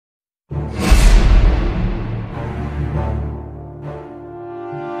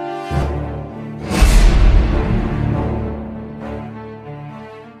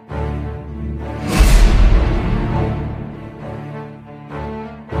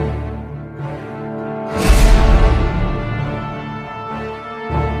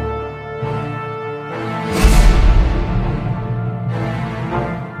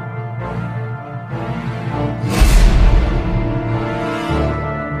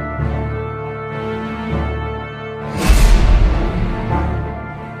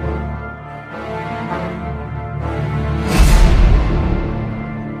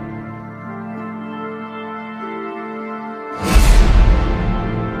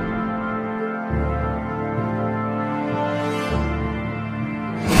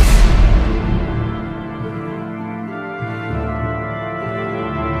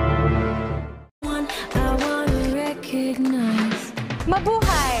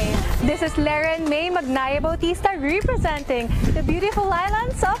This is Leren May Bautista representing the beautiful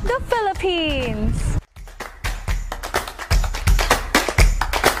islands of the Philippines.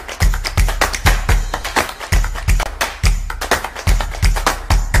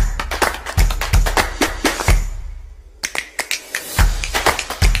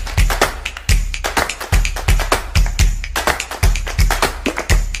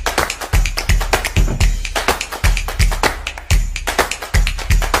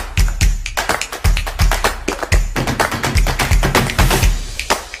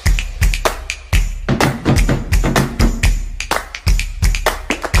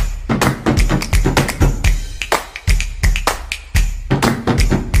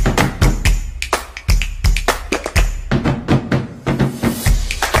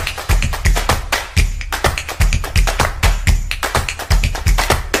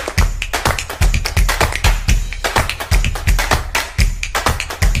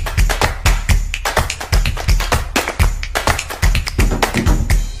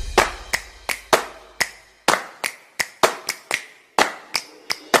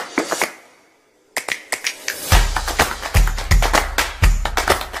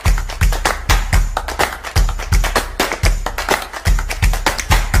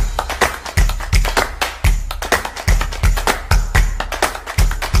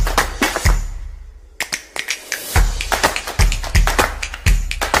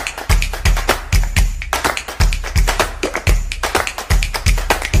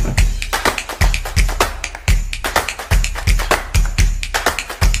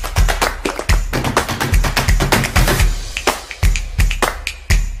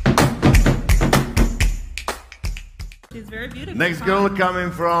 She's very beautiful. Next girl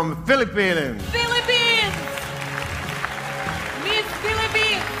coming from Philippines. Philippines! Miss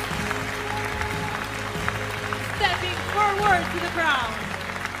Philippines! Stepping forward to the crowd.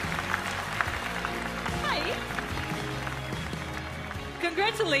 Hi.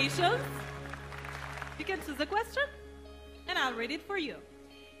 Congratulations. You can choose a question, and I'll read it for you.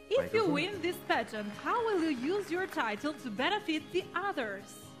 If you win this pageant, how will you use your title to benefit the others?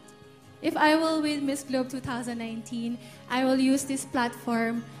 If I will win Miss Globe 2019, I will use this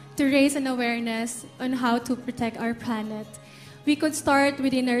platform to raise an awareness on how to protect our planet. We could start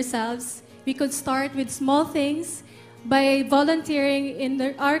within ourselves. We could start with small things by volunteering in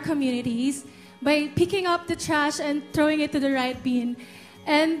our communities, by picking up the trash and throwing it to the right bin,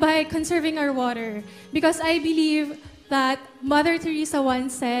 and by conserving our water. Because I believe that Mother Teresa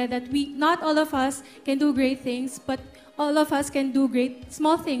once said that not all of us can do great things, but all of us can do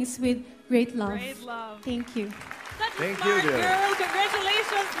small things with great love. Great love. Thank you. Such a Thank smart you, dear. girl.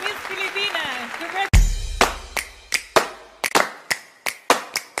 Congratulations, Miss Filipinas.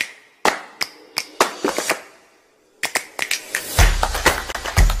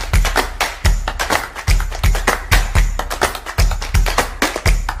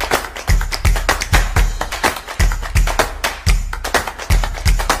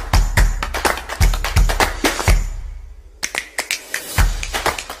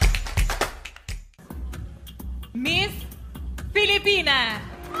 Miss Filipina.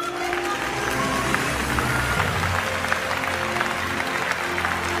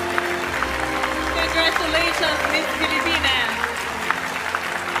 Congratulations, Miss Filipina.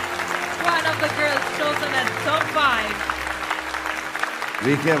 One of the girls chosen at top 5.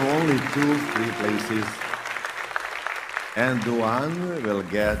 We have only 2 free places. And one will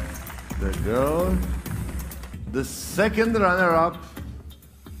get the girl. The second runner-up.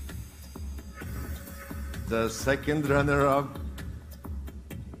 The second runner-up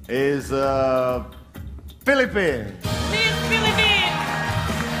is Philippines. Miss Philippines.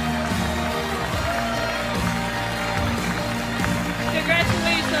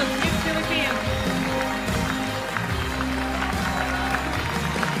 Congratulations, Miss Philippines.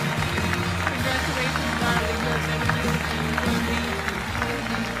 Congratulations, darling.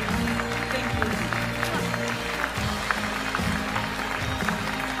 Thank you.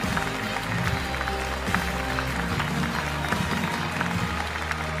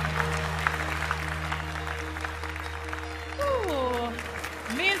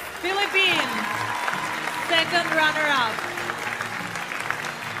 Miss Philippines, second runner-up.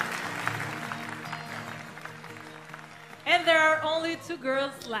 And there are only 2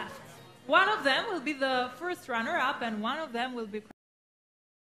 girls left. One of them will be the first runner-up, and one of them will be